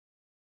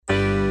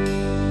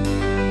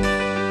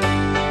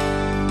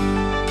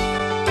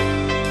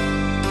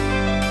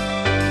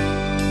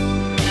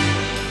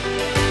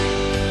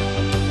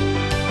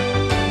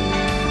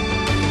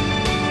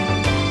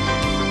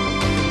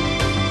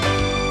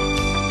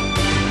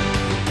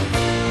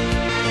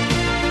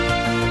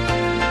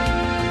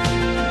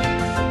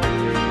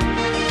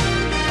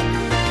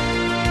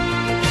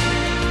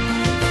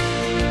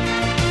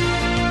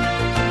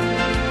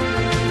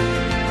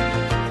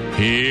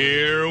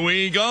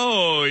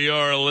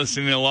You're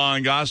listening to Law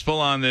and Gospel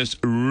on this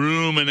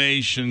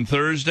Rumination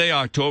Thursday,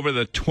 October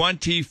the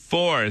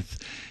 24th,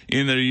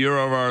 in the year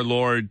of our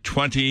Lord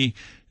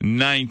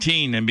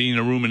 2019. And being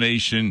a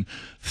Rumination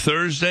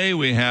Thursday,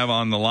 we have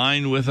on the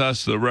line with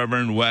us the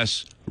Reverend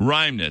Wes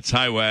Reimnitz.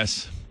 Hi,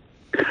 Wes.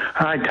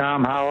 Hi,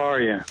 Tom. How are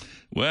you?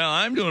 Well,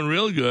 I'm doing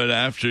real good.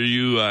 After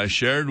you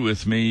shared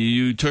with me,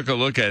 you took a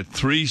look at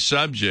 3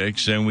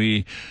 subjects, and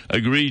we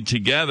agreed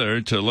together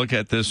to look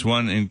at this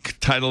one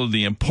entitled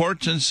The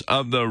Importance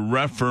of the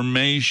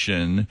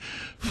Reformation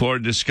for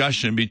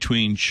Discussion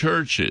Between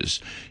Churches.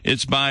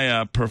 It's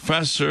by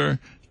Professor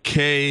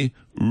Kay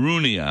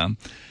Runia,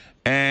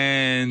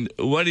 and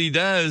what he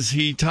does,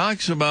 he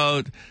talks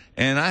about,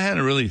 and I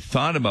hadn't really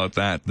thought about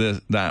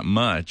that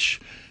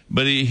much,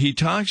 but he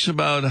talks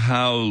about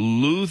how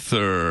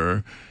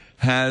Luther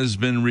has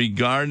been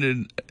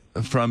regarded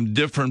from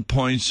different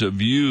points of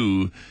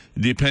view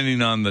depending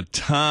on the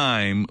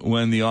time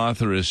when the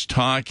author is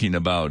talking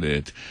about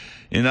it.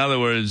 In other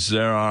words,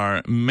 there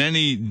are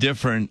many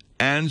different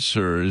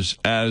answers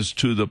as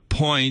to the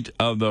point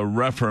of the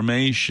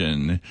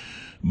Reformation.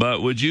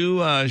 But would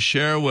you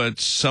share what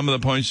some of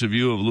the points of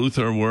view of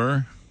Luther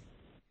were?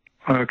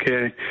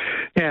 Okay.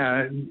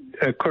 Yeah,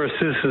 of course,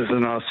 this is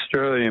an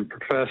Australian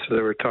professor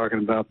that we're talking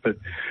about, but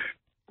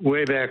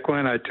way back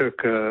when I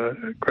took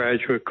a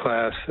graduate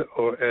class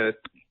at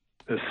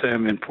the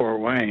SEM in Fort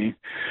Wayne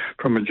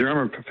from a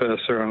German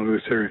professor on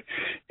Luther,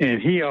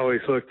 and he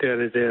always looked at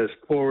it as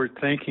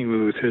forward-thinking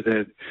Luther,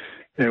 that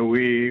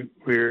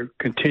we're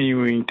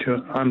continuing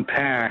to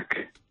unpack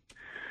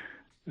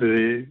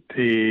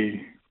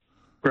the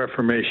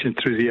Reformation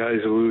through the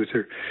eyes of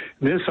Luther.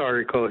 In this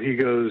article, he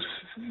goes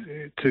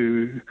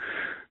to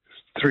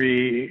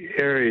 3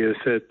 areas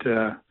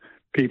that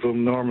people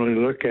normally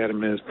look at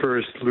him as.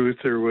 First,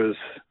 Luther was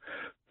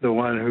the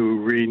one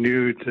who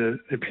renewed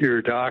the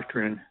pure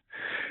doctrine.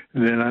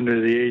 And then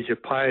under the age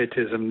of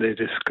pietism, they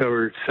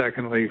discovered,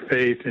 secondly,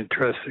 faith and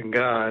trust in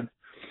God.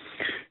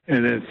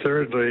 And then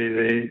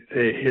thirdly,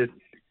 they hit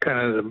kind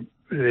of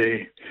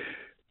the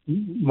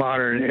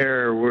modern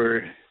era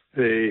where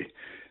they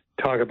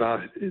talk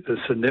about the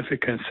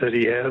significance that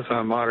he has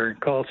on modern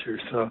culture.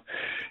 So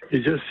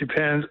it just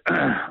depends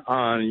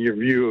on your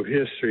view of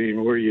history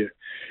and where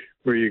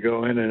you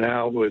go in and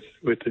out with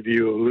the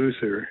view of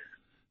Luther.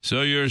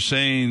 So you're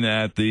saying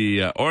that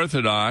the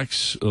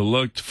Orthodox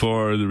looked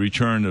for the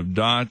return of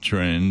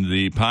doctrine,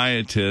 the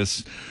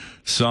Pietists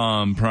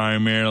saw him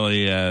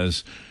primarily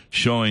as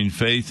showing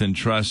faith and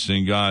trust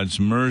in God's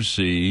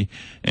mercy,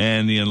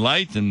 and the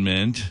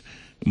Enlightenment,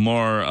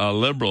 more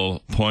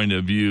liberal point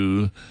of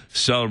view,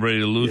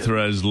 celebrated Luther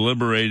as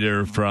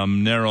liberator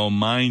from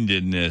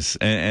narrow-mindedness.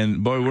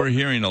 And boy, we're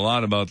hearing a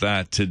lot about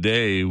that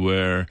today,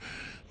 where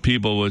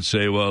people would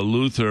say, well,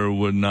 Luther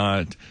would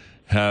not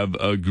have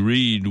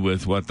agreed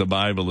with what the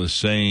Bible is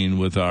saying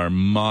with our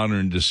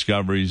modern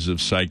discoveries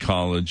of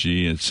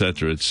psychology, et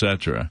cetera, et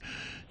cetera.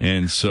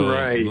 And so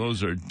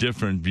Those are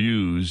different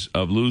views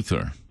of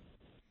Luther.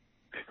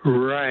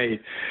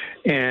 Right.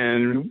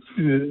 And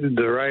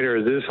the writer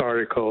of this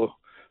article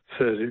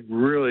says,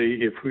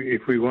 really, if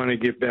we want to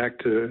get back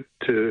to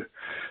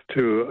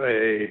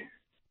a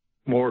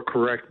more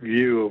correct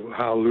view of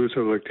how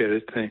Luther looked at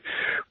it,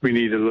 we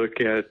need to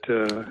look at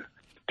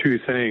 2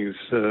 things.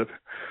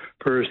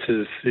 First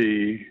is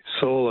the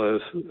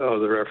solas of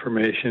the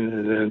Reformation,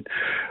 and then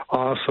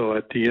also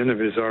at the end of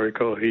his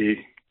article,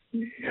 he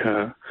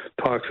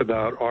talks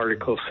about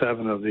Article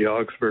 7 of the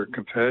Augsburg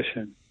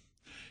Confession.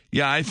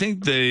 Yeah, I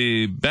think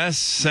the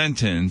best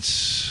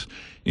sentence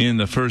in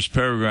the first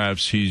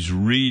paragraphs he's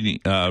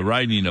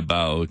writing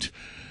about,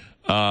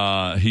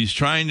 he's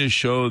trying to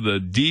show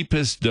the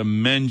deepest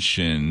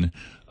dimension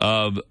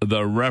of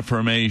the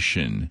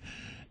Reformation.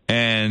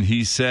 And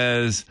he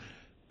says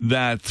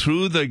that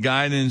through the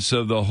guidance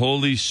of the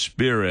Holy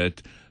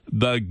Spirit,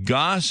 the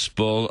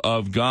gospel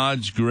of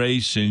God's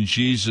grace in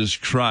Jesus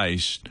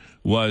Christ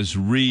was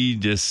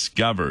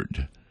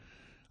rediscovered.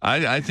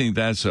 I think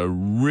that's a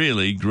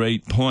really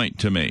great point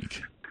to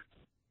make.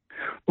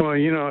 Well,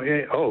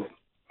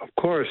 of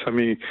course. I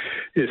mean,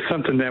 it's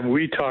something that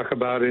we talk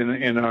about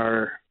in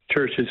our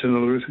churches in the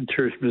Lutheran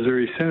Church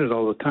Missouri Synod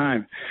all the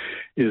time,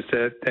 is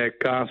that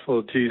gospel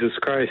of Jesus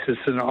Christ. It's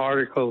an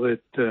article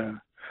that,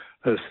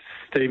 a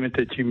statement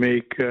that you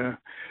make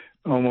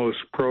almost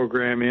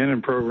program in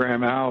and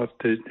program out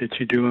that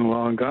you do in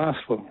Law and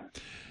Gospel.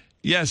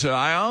 Yes,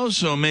 I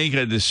also make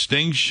a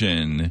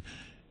distinction.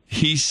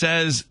 He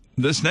says,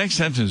 this next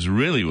sentence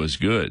really was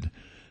good.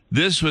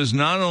 This was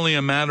not only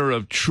a matter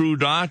of true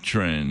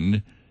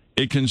doctrine,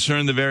 it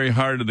concerned the very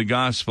heart of the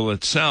gospel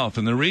itself.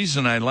 And the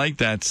reason I like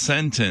that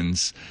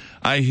sentence,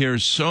 I hear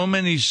so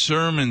many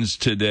sermons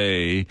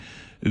today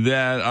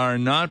that are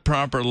not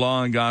proper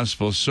Law and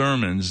Gospel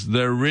sermons.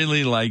 They're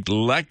really like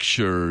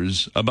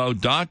lectures about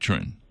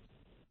doctrine.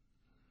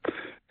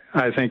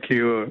 I think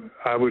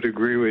I would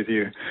agree with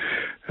you.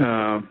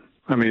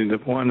 I mean, the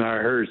one I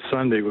heard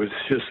Sunday was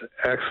just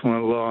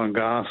excellent Law and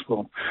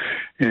Gospel,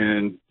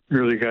 and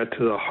really got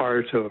to the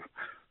heart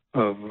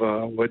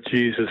what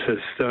Jesus has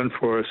done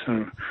for us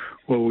and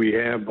what we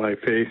have by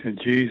faith in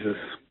Jesus.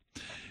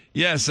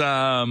 Yes,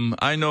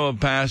 I know of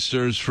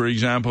pastors, for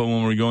example,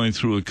 when we're going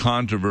through a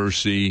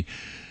controversy.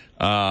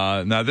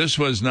 Now, this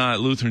was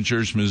not Lutheran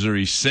Church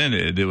Missouri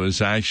Synod. It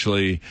was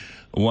actually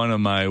one of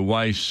my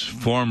wife's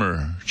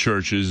former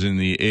churches in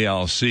the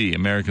ALC,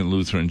 American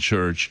Lutheran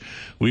Church.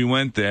 We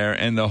went there,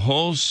 and the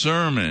whole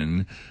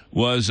sermon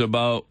was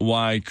about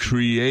why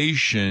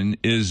creation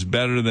is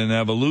better than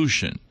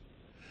evolution.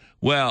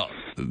 Well,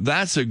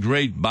 that's a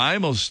great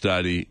Bible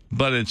study,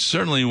 but it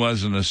certainly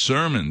wasn't a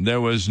sermon.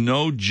 There was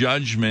no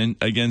judgment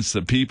against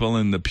the people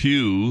in the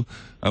pew,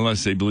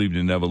 unless they believed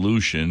in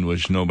evolution,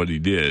 which nobody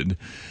did.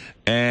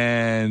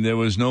 And there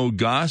was no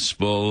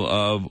gospel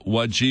of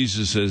what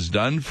Jesus has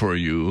done for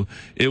you.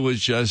 It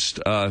was just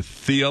a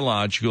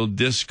theological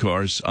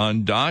discourse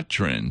on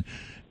doctrine.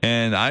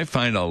 And I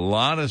find a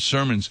lot of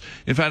sermons.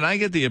 In fact, I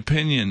get the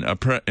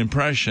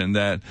impression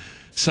that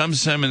some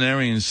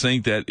seminarians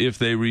think that if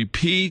they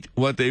repeat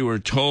what they were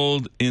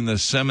told in the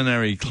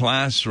seminary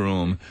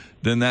classroom,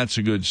 then that's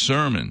a good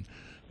sermon.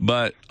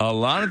 But a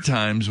lot of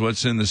times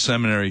what's in the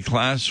seminary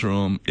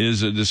classroom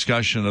is a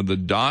discussion of the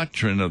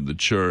doctrine of the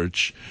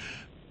church,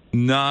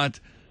 not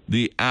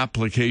the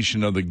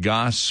application of the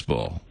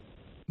gospel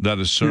that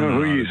a sermon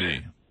ought to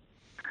be.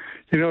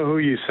 You know who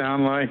you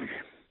sound like?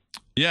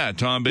 Yeah,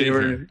 Tom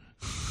Baker.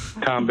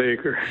 Tom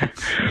Baker.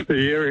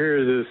 Did you ever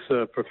hear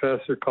this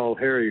professor called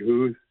Harry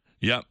Huth?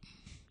 Yep.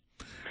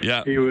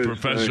 Yeah, he was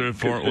professor at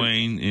Fort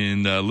Wayne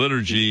in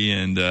liturgy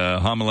and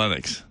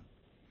homiletics.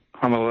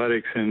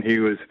 Homiletics, and he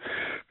was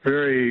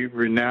very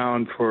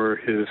renowned for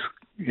his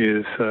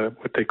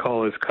what they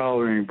call his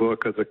coloring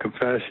book of the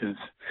Confessions.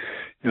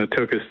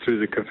 Took us through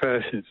the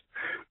Confessions,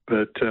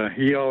 but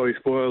he always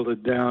boiled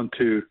it down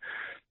to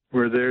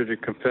we're there to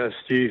confess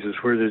Jesus.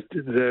 We're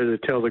there to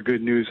tell the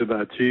good news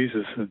about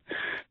Jesus, and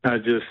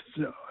not just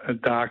a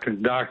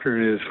doctrine.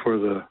 Doctrine is for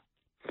the,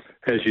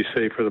 as you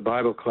say, for the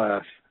Bible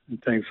class and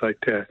things like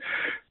that.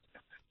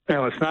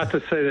 Now, it's not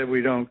to say that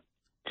we don't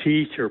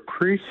teach or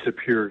preach the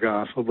pure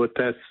gospel, but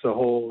that's the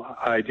whole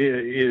idea,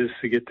 is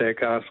to get that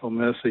gospel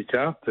message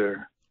out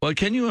there. Well,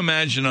 can you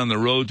imagine on the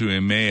road to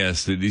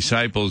Emmaus, the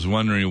disciples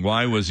wondering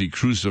why was he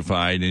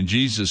crucified? And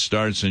Jesus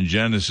starts in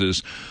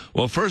Genesis.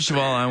 Well, first of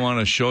all, I want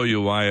to show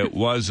you why it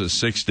was a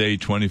 6-day,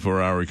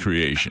 24-hour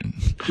creation.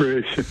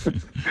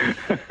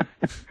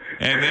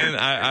 And then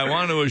I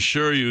want to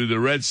assure you the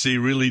Red Sea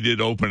really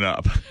did open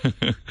up.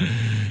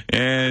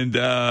 And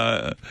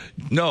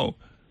no,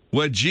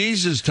 what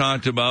Jesus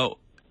talked about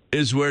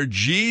is where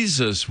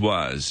Jesus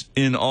was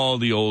in all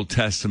the Old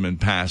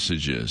Testament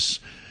passages.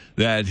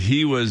 That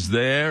he was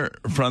there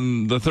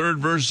from the 3rd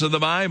verse of the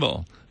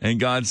Bible. And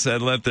God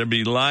said, let there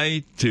be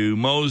light, to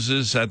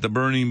Moses at the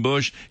burning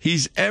bush.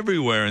 He's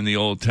everywhere in the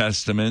Old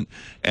Testament,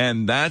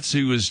 and that's who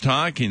he was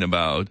talking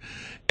about.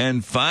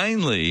 And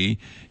finally,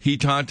 he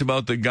talked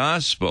about the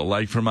gospel,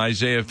 like from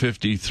Isaiah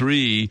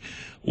 53.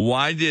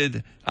 Why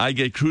did I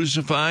get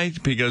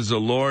crucified? Because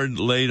the Lord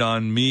laid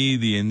on me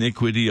the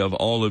iniquity of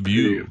all of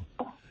you.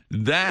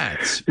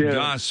 That's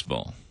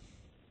gospel.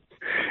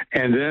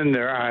 And then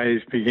their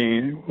eyes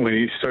began, when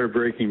he started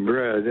breaking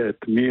bread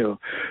at the meal,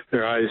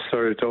 their eyes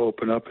started to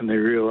open up and they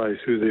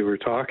realized who they were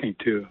talking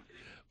to.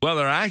 Well,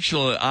 their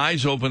actual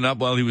eyes opened up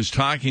while he was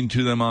talking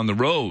to them on the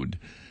road.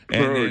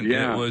 And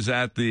it was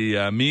at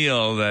the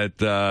meal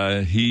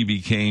that he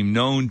became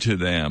known to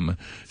them.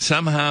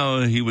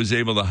 Somehow he was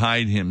able to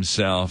hide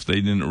himself.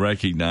 They didn't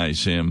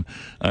recognize him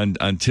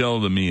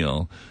until the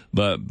meal.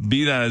 But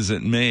be that as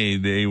it may,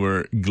 they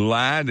were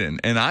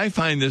gladdened. And I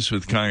find this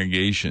with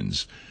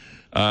congregations.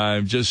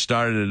 I've just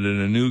started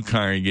in a new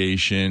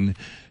congregation,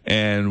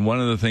 and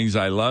one of the things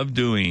I love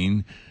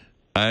doing,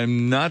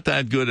 I'm not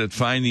that good at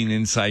finding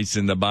insights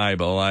in the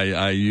Bible.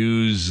 I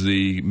use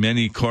the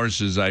many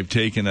courses I've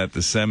taken at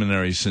the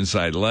seminary since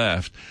I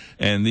left,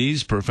 and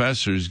these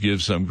professors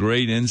give some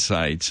great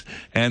insights,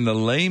 and the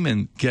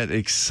laymen get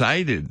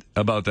excited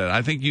about that.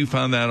 I think you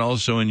found that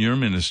also in your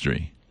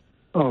ministry.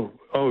 Oh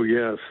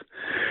yes.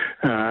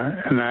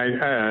 And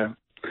I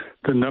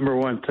the number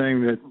one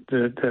thing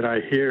that I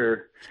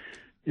hear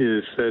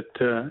is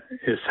that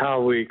is how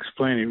we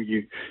explain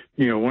it.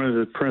 You know, one of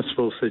the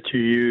principles that you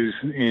use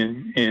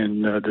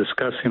in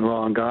discussing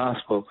law and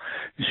gospel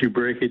is you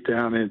break it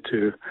down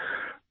into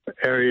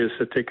areas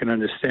that they can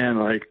understand,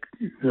 like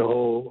the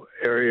whole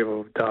area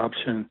of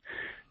adoption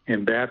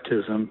and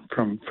baptism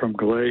from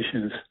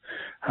Galatians.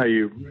 How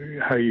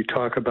you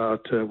talk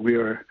about we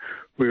are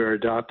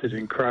adopted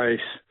in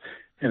Christ,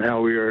 and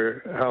how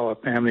a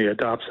family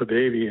adopts a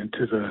baby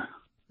into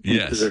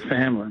their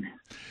family.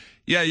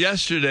 Yeah,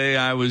 yesterday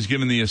I was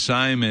given the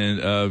assignment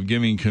of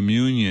giving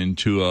communion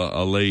to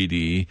a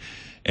lady,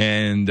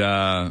 and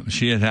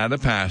she had a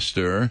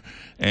pastor,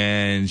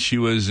 and she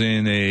was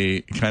in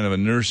a kind of a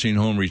nursing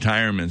home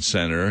retirement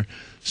center.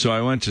 So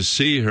I went to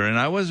see her, and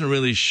I wasn't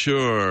really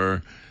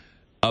sure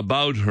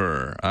about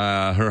her.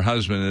 Her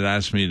husband had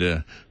asked me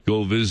to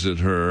go visit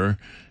her,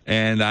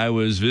 and I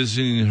was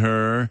visiting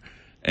her,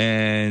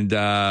 And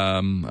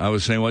I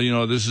was saying,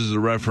 well, this is the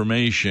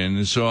Reformation.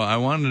 And so I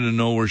wanted to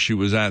know where she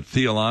was at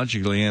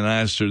theologically, and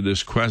I asked her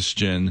this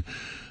question.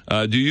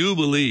 Do you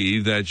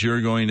believe that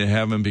you're going to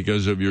heaven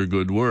because of your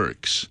good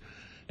works?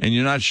 And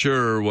you're not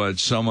sure what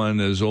someone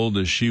as old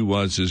as she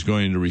was is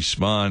going to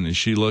respond. And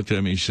she looked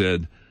at me and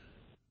said,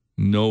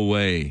 no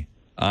way.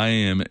 I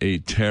am a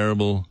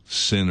terrible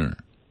sinner.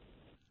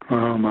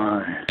 Oh,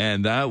 my.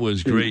 And that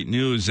was great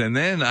news. And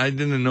then I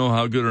didn't know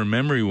how good her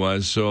memory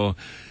was, so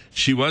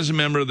she was a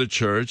member of the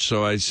church,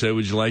 so I said,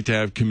 would you like to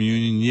have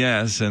communion?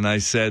 Yes. And I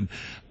said,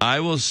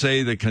 I will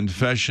say the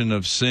confession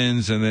of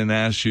sins and then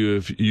ask you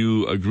if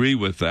you agree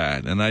with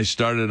that. And I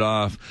started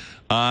off,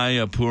 I,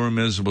 a poor,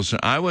 miserable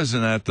sinner. I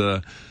wasn't at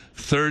the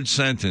third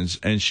sentence,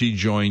 and she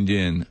joined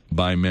in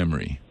by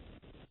memory.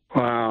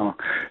 Wow.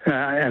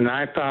 And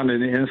I found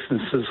in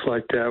instances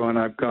like that when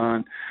I've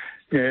gone,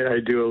 I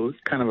do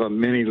a kind of a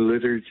mini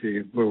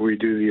liturgy where we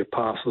do the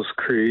Apostles'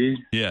 Creed,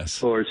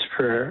 yes, Lord's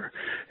Prayer,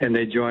 and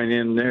they join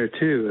in there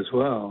too as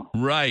well.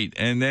 Right.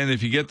 And then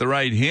if you get the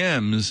right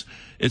hymns,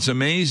 it's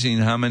amazing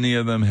how many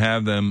of them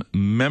have them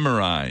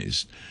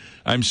memorized.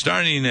 I'm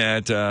starting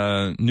at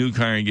a new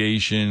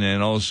congregation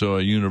and also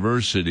a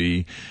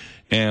university,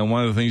 and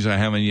one of the things I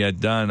haven't yet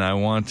done, I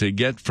want to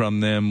get from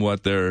them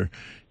what their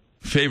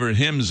favorite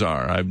hymns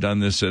are. I've done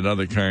this at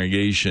other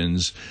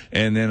congregations,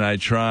 and then I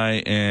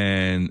try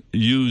and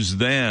use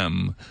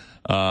them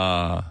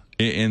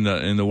in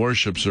the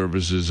worship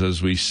services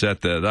as we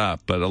set that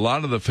up. But a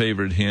lot of the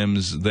favorite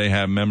hymns they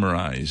have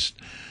memorized.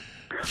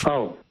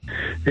 Oh,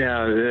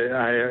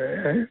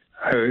 yeah.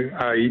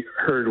 I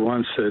heard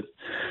once that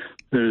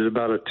there's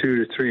about a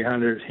 200 to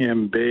 300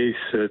 hymn base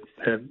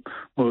that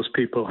most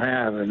people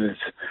have, and it's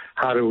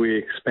how do we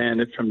expand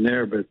it from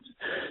there? But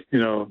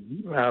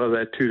out of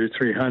that 200 to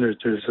 300,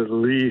 there's at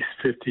least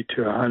 50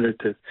 to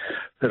 100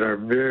 that are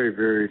very,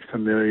 very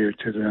familiar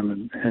to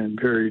them and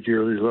very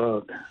dearly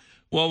loved.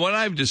 Well, what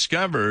I've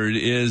discovered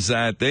is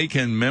that they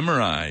can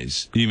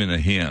memorize even a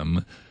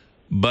hymn,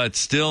 but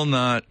still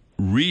not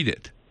read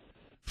it.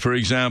 For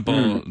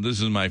example,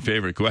 This is my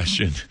favorite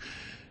question.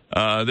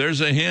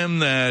 There's a hymn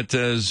that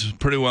is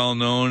pretty well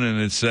known,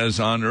 and it says,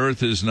 on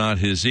earth is not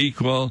his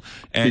equal,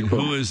 and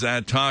who is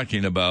that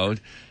talking about?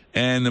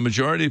 And the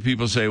majority of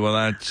people say, well,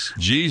 that's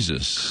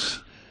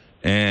Jesus.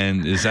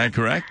 And is that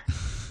correct?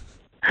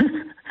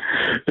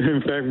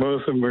 In fact,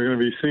 most of them are going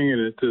to be singing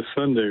it this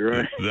Sunday,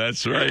 right?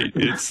 That's right.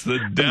 It's the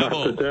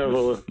devil. About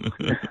the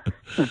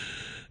devil.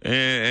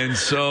 And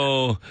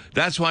so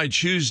that's why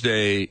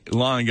Tuesday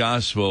Law and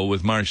Gospel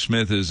with Mark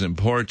Smith is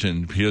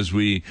important, because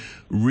we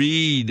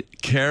read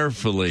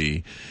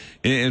carefully.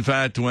 In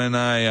fact, when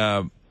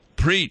I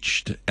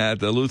preached at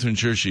the Lutheran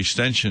Church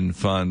Extension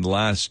Fund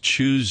last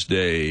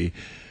Tuesday,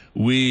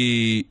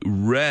 we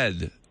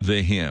read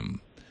the hymn,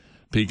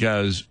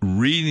 because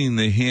reading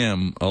the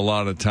hymn a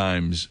lot of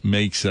times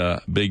makes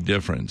a big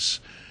difference.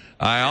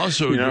 I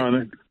also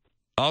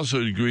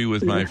agree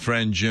with my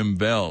friend Jim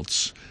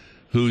Belts,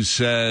 who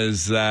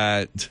says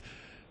that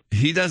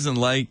he doesn't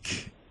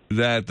like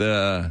that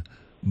the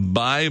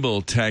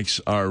Bible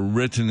texts are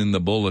written in the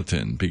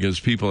bulletin because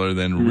people are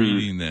then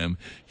reading them.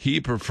 He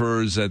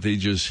prefers that they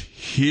just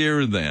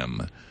hear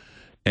them.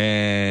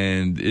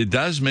 And it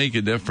does make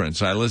a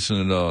difference. I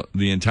listen to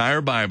the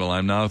entire Bible.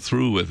 I'm now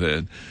through with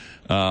it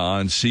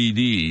on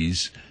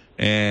CDs.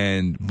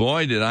 And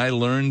boy, did I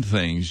learn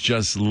things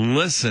just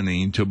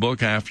listening to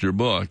book after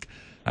book.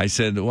 I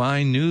said, well,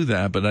 I knew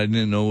that, but I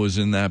didn't know it was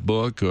in that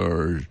book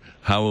or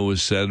how it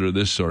was said or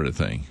this sort of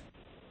thing.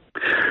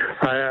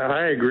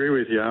 I agree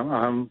with you.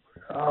 I'm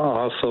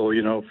also,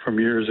 from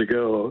years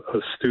ago, a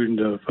student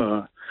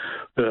of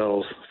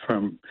Bell's,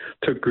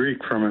 took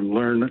Greek from him,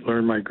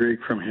 learned my Greek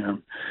from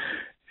him.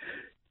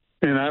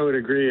 And I would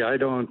agree. I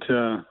don't,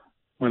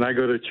 when I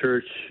go to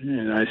church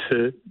and I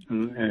sit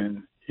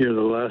and hear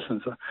the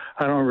lessons,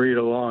 I don't read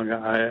along.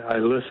 I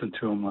listen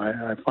to them.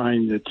 I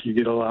find that you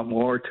get a lot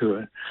more to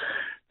it.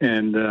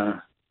 And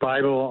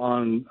Bible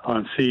on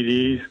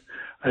CDs,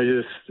 I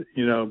just,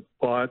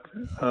 bought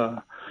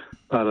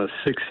about a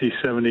 60,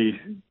 70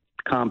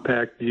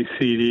 compact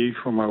CD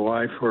for my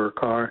wife for her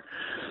car.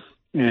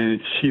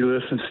 And she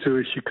listens to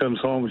it. She comes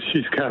home and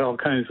she's got all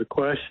kinds of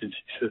questions.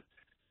 She said,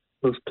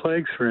 those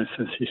plagues, for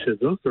instance, she said,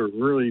 those are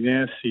really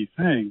nasty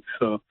things.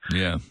 So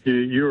yeah,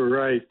 you were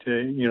right,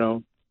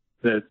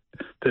 that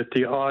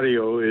the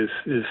audio is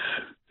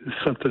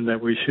something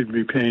that we should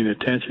be paying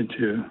attention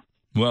to.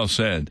 Well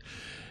said.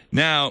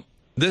 Now,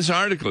 this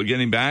article,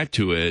 getting back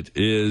to it,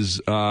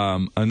 is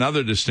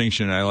another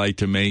distinction I like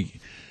to make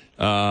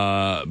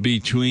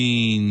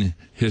between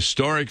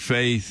historic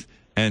faith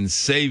and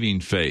saving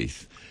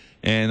faith.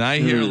 And I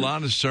hear a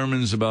lot of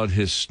sermons about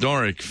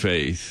historic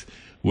faith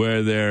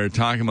where they're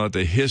talking about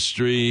the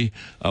history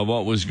of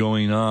what was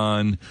going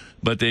on,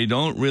 but they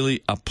don't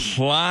really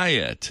apply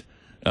it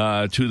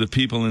to the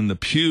people in the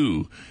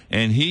pew.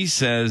 And he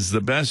says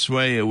the best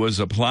way it was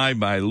applied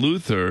by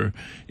Luther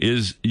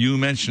is, you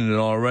mentioned it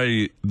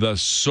already, the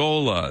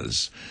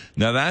solas.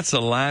 Now, that's a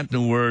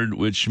Latin word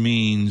which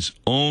means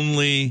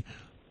only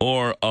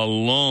or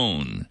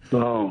alone.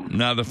 Alone.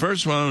 Now, the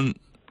first one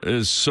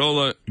is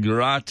sola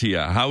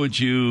gratia. How would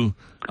you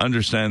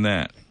understand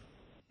that?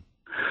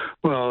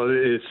 Well,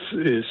 it's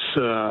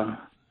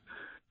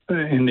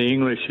in the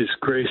English, it's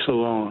grace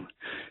alone.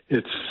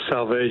 It's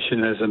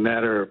salvation as a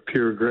matter of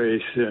pure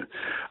grace.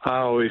 I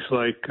always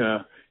like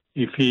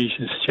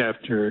Ephesians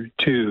chapter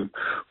 2,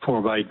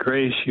 for by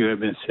grace you have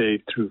been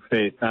saved through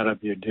faith, not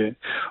of your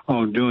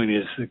own doing.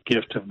 It's the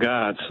gift of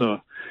God.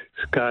 So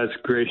it's God's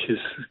gracious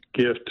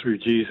gift through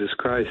Jesus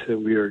Christ that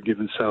we are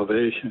given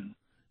salvation.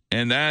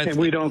 And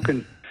we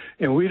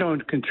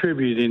don't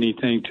contribute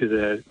anything to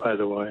that, by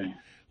the way.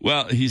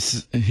 Well,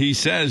 he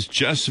says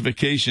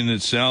justification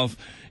itself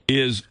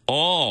is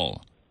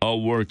all a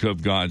work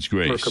of God's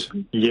grace.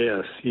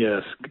 Yes.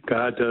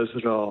 God does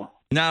it all.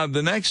 Now,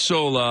 the next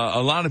sola,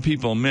 a lot of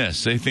people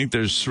miss. They think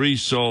there's 3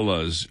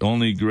 solas,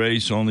 only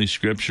grace, only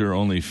Scripture,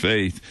 only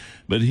faith.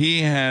 But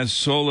he has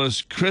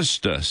solus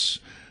Christus.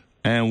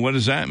 And what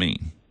does that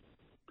mean?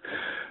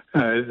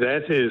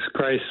 That is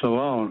Christ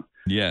alone.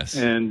 Yes.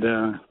 And,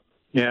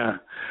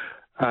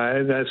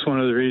 that's one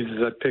of the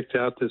reasons I picked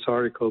out this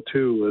article,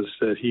 too, was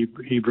that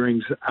he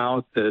brings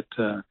out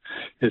that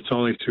it's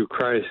only through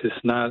Christ.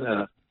 It's not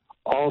a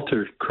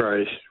altered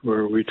Christ,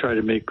 where we try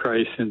to make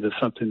Christ into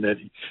something that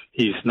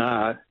he's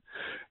not.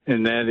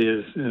 And that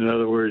is, in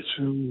other words,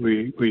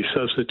 we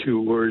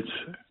substitute words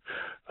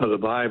of the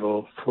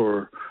Bible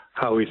for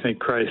how we think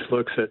Christ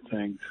looks at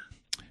things.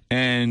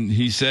 And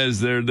he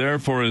says there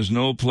therefore is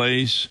no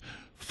place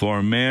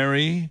for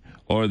Mary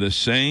or the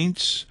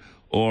saints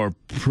or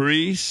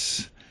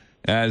priests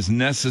as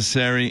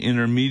necessary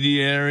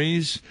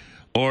intermediaries,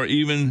 or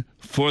even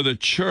for the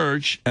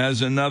church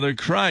as another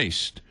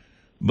Christ.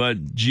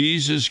 But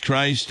Jesus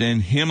Christ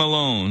and him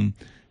alone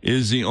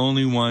is the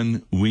only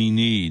one we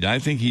need. I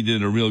think he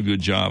did a real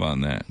good job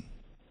on that.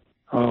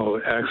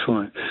 Oh,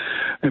 excellent.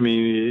 I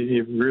mean,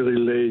 it really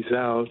lays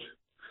out,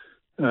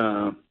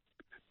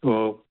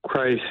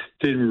 Christ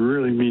didn't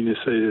really mean to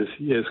say this.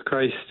 Yes,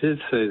 Christ did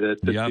say that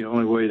the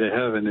only way to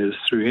heaven is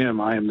through him.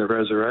 I am the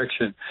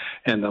resurrection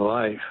and the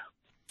life.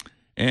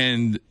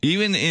 And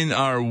even in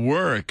our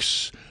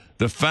works,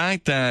 the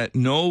fact that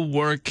no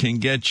work can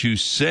get you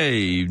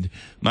saved,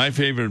 my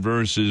favorite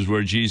verse is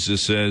where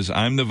Jesus says,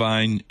 I'm the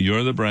vine,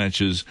 you're the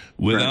branches.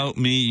 Without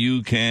me,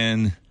 you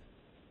can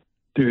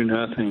do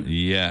nothing.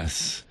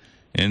 Yes.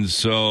 And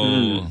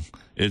so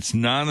it's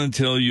not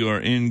until you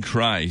are in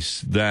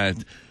Christ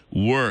that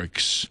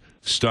works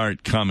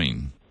start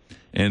coming.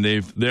 And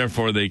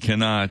therefore they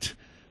cannot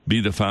be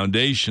the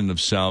foundation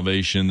of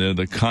salvation. They're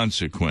the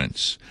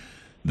consequence.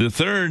 The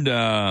third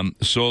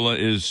sola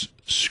is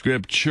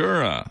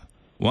scriptura.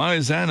 Why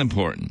is that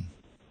important?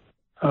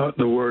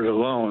 The word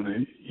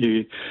alone.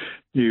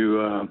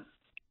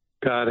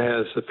 God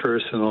has the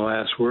first and the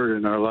last word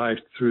in our life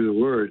through the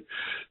word.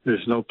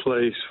 There's no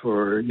place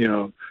for,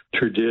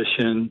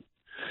 tradition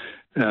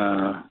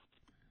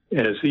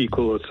as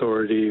equal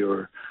authority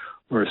or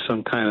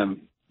some kind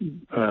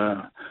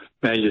of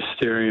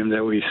magisterium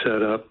that we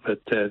set up, but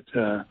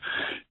that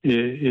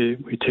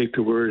we take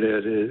the word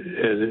as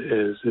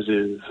it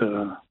is.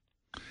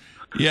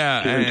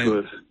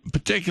 And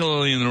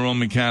particularly in the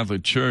Roman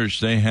Catholic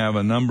Church, they have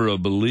a number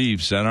of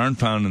beliefs that aren't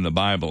found in the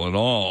Bible at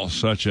all,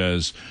 such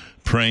as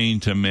praying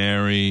to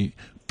Mary,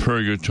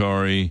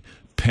 purgatory,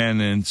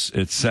 penance,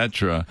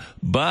 etc.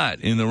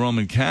 But in the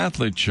Roman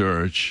Catholic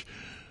Church,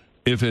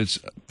 if it's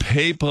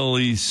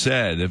papally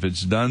said, if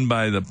it's done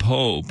by the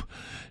Pope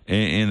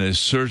in a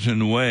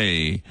certain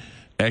way,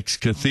 ex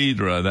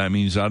cathedra, that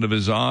means out of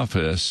his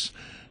office,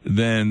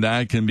 then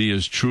that can be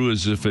as true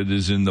as if it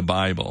is in the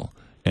Bible.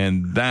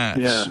 And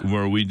that's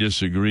where we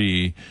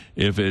disagree.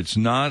 If it's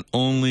not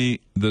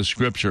only the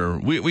Scripture,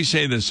 we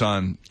say this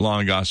on Law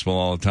and Gospel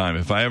all the time.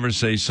 If I ever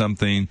say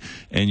something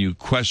and you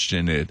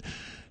question it,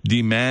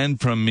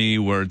 demand from me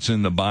where it's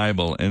in the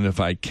Bible. And if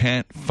I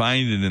can't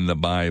find it in the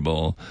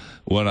Bible,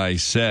 what I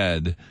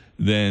said,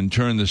 then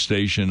turn the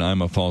station.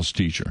 I'm a false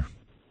teacher.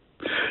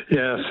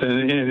 Yes,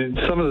 and in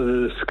some of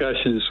the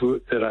discussions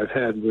that I've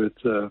had with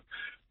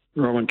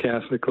Roman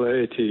Catholic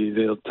laity,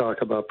 they'll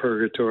talk about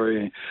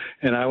purgatory,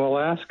 and I will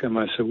ask them,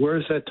 I said, where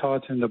is that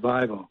taught in the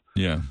Bible?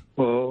 Yeah.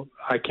 Well,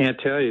 I can't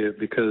tell you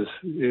because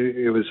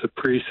it was the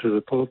priest or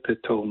the Pope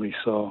that told me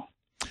so.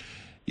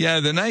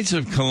 Yeah, the Knights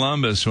of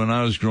Columbus, when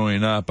I was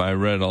growing up, I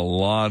read a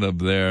lot of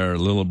their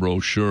little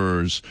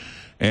brochures,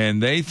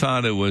 and they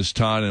thought it was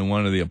taught in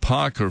one of the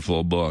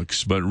apocryphal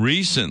books. But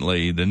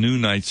recently, the new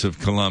Knights of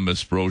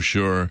Columbus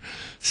brochure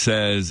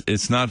says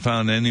it's not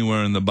found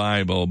anywhere in the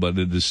Bible, but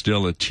it is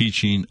still a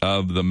teaching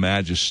of the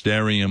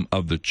magisterium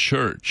of the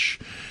church.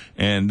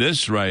 And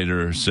this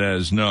writer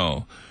says,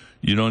 no,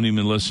 you don't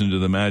even listen to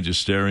the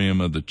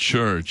magisterium of the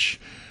church.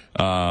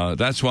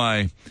 That's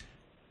why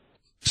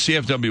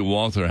C.F.W.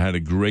 Walther had a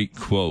great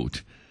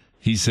quote.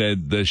 He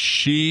said, the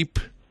sheep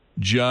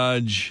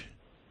judge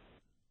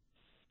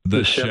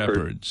the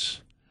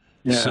shepherds.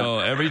 Yeah. So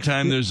every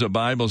time there's a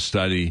Bible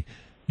study,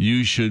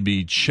 you should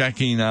be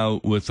checking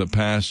out with the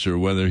pastor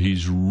whether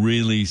he's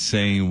really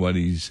saying what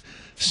he's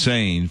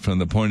saying from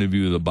the point of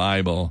view of the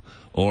Bible,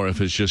 or if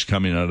it's just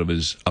coming out of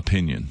his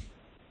opinion.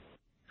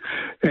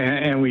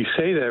 And we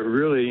say that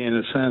really, in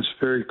a sense,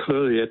 very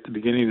clearly at the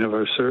beginning of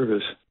our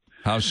service.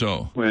 How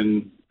so?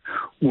 When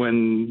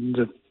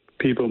the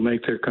people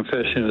make their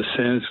confession of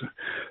sins,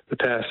 the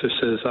pastor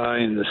says, I,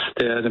 in the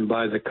stead and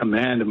by the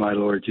command of my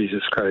Lord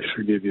Jesus Christ,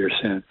 forgive your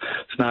sin.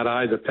 It's not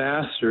I, the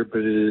pastor,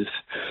 but it is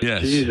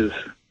Jesus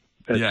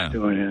that's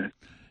doing it.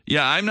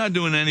 Yeah, I'm not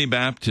doing any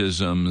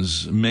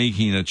baptisms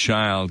making a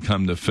child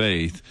come to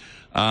faith.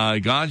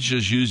 God's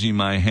just using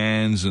my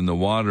hands and the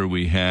water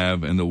we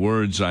have and the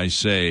words I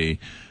say,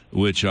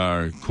 which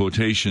are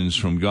quotations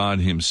from God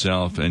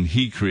himself, and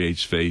he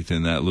creates faith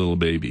in that little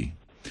baby.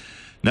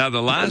 Now,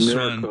 the last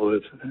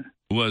one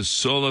was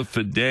sola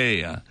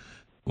fide.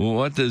 Well,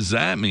 what does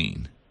that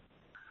mean?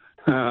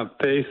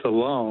 Faith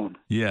alone.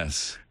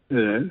 Yes.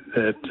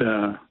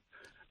 That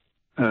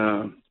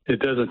it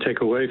doesn't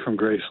take away from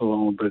grace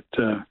alone, but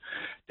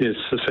it's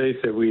the faith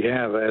that we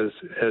have,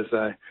 as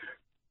I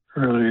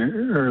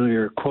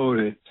earlier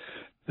quoted,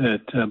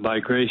 that by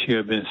grace you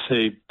have been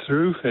saved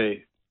through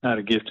faith, not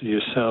a gift of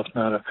yourself,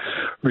 not a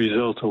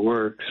result of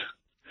works,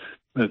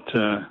 but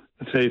the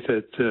faith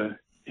that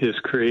is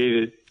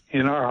created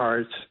in our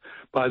hearts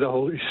by the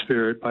Holy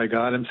Spirit, by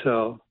God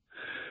himself,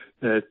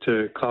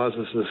 that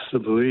causes us to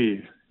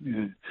believe.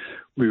 And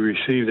we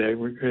receive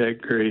that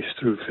grace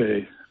through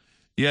faith.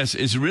 Yes,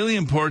 it's really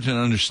important to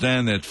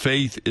understand that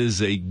faith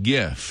is a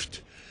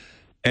gift.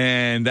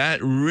 And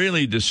that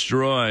really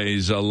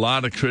destroys a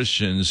lot of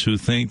Christians who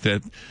think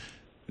that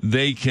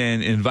they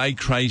can invite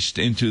Christ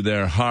into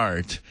their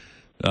heart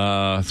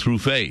through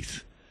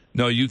faith.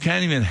 No, you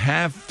can't even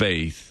have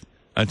faith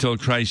until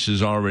Christ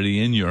is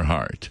already in your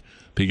heart,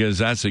 because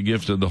that's a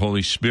gift of the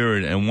Holy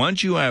Spirit. And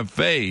once you have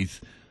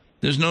faith,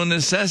 there's no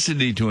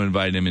necessity to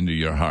invite him into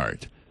your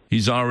heart.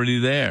 He's already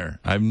there.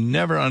 I've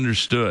never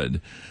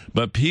understood.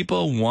 But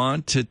people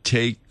want to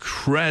take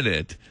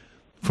credit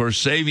for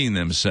saving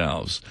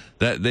themselves.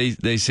 That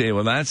they say,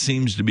 well, that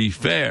seems to be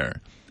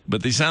fair.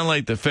 But they sound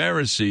like the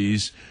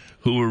Pharisees,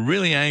 who were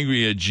really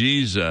angry at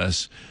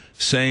Jesus,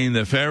 saying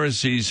the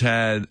Pharisees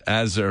had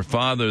as their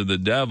father the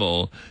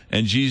devil,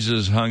 and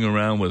Jesus hung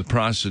around with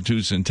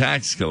prostitutes and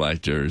tax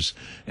collectors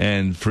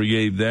and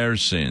forgave their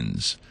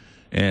sins.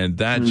 And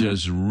that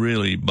just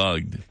really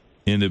bugged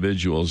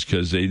individuals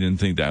because they didn't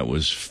think that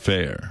was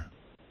fair.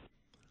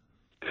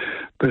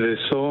 But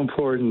it's so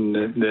important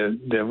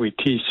that we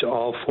teach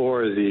all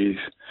four of these,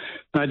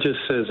 not just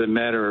as a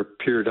matter of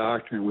pure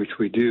doctrine, which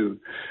we do,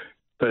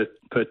 but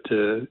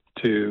to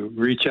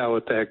reach out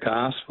with that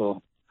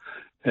gospel,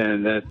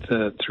 and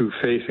that through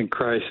faith in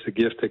Christ, the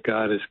gift that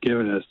God has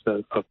given us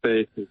of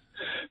faith, is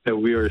that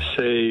we are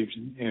saved,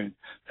 and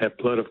that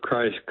blood of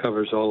Christ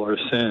covers all our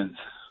sins.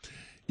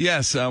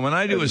 Yes, when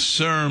I do a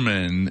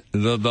sermon,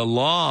 the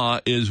law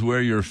is where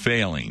you're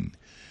failing.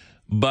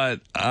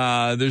 But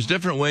there's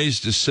different ways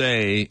to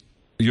say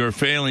you're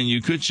failing.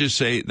 You could just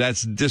say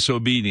that's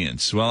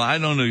disobedience. Well, I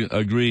don't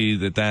agree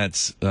that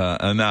that's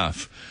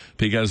enough,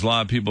 because a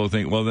lot of people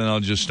think, well, then I'll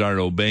just start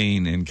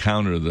obeying and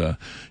counter the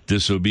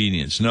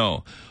disobedience.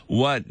 No,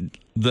 what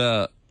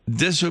the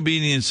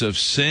disobedience of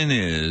sin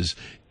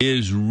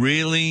is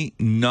really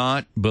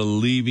not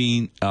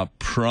believing a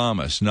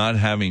promise, not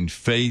having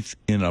faith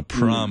in a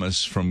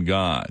promise from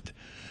God,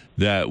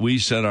 that we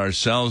set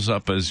ourselves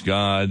up as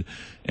God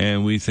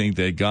and we think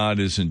that God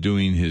isn't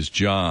doing his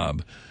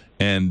job.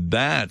 And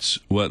that's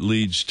what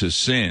leads to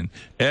sin.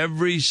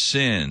 Every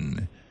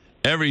sin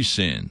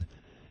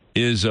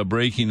is a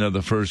breaking of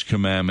the first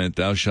commandment,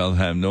 thou shalt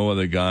have no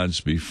other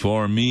gods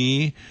before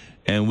me.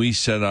 And we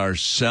set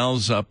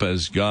ourselves up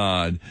as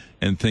God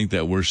and think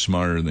that we're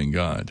smarter than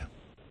God.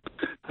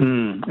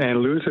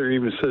 And Luther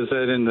even says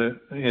that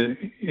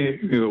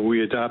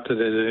we adopted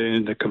it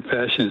in the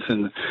Confessions,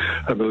 and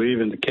I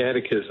believe in the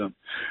Catechism,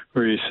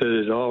 where he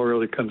says it all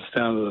really comes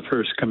down to the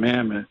first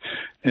commandment,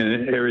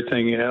 and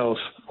everything else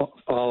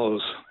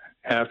follows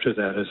after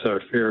that is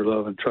our fear,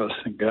 love, and trust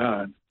in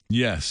God.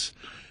 Yes.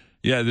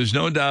 Yeah, there's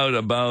no doubt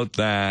about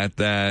that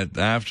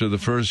after the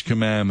first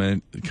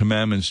commandment,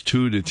 commandments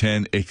 2 to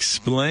 10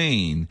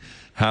 explain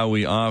how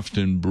we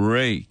often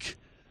break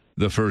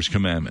the first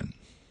commandment.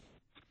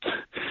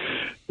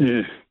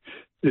 Yeah,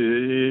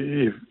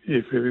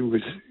 if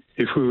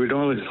we would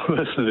only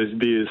listen, it'd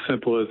be as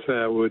simple as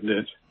that, wouldn't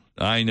it?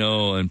 I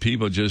know, and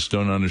people just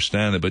don't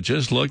understand it. But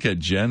just look at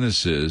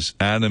Genesis,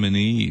 Adam and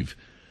Eve.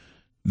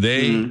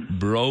 They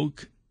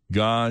broke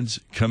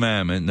God's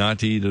commandment not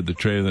to eat of the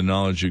tree of the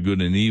knowledge of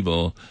good and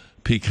evil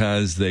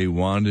because they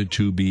wanted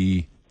to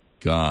be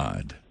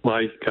God.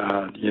 Like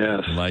God,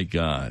 yes. Like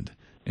God.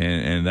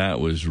 And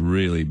that was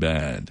really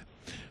bad.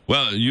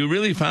 Well, you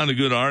really found a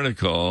good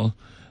article.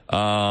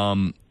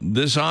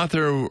 This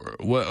author,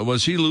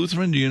 was he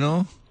Lutheran, do you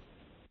know?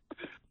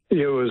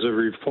 It was a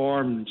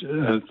Reformed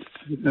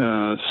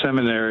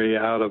seminary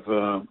out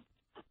of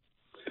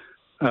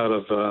out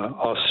of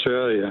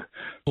Australia.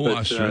 Oh, but,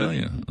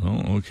 Australia.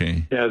 Oh,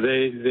 okay. Yeah,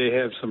 they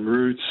have some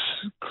roots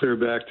clear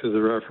back to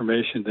the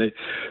Reformation.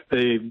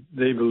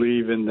 They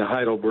believe in the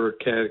Heidelberg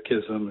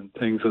Catechism and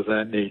things of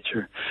that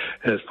nature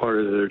as part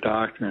of their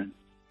doctrine.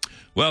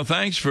 Well,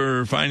 thanks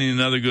for finding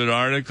another good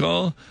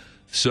article.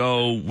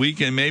 So we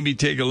can maybe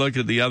take a look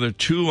at the other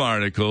two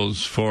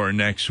articles for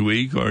next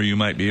week, or you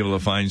might be able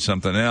to find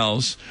something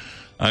else.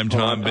 I'm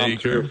Tom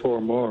Baker. 3 or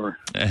 4 more.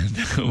 And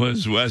that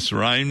was Wes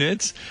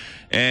Reimnitz.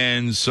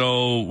 And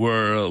so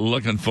we're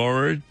looking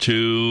forward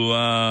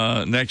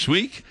to next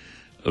week,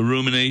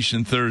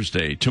 Rumination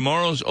Thursday.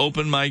 Tomorrow's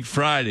Open Mic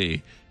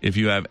Friday. If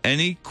you have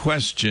any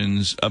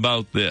questions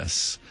about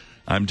this,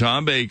 I'm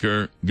Tom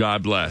Baker.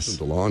 God bless.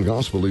 The Law and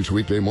Gospel each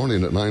weekday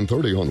morning at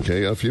 9:30 on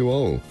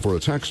KFUO. For a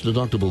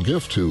tax-deductible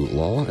gift to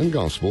Law and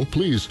Gospel,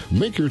 please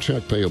make your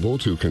check payable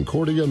to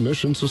Concordia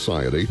Mission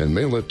Society and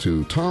mail it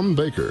to Tom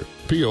Baker,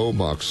 P.O.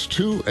 Box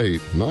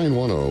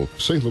 28910,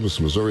 St. Louis,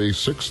 Missouri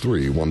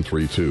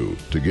 63132.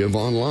 To give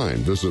online,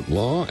 visit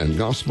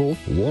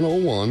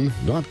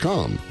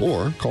lawandgospel101.com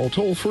or call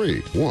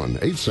toll-free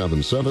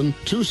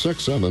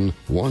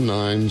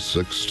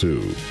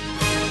 1-877-267-1962.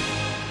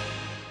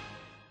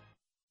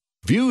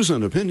 Views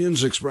and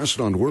opinions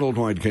expressed on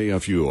Worldwide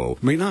KFUO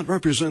may not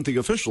represent the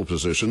official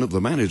position of the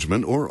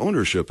management or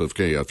ownership of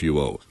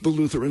KFUO, the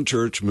Lutheran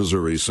Church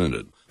Missouri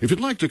Synod. If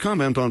you'd like to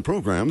comment on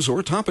programs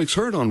or topics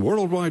heard on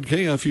Worldwide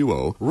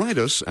KFUO, write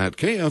us at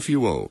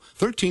KFUO,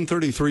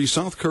 1333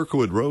 South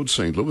Kirkwood Road,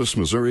 St. Louis,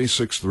 Missouri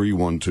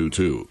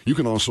 63122. You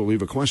can also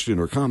leave a question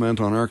or comment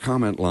on our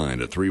comment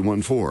line at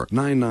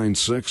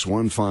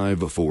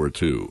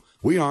 314-996-1542.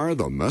 We are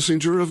the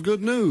messenger of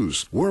good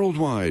news,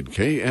 Worldwide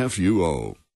KFUO.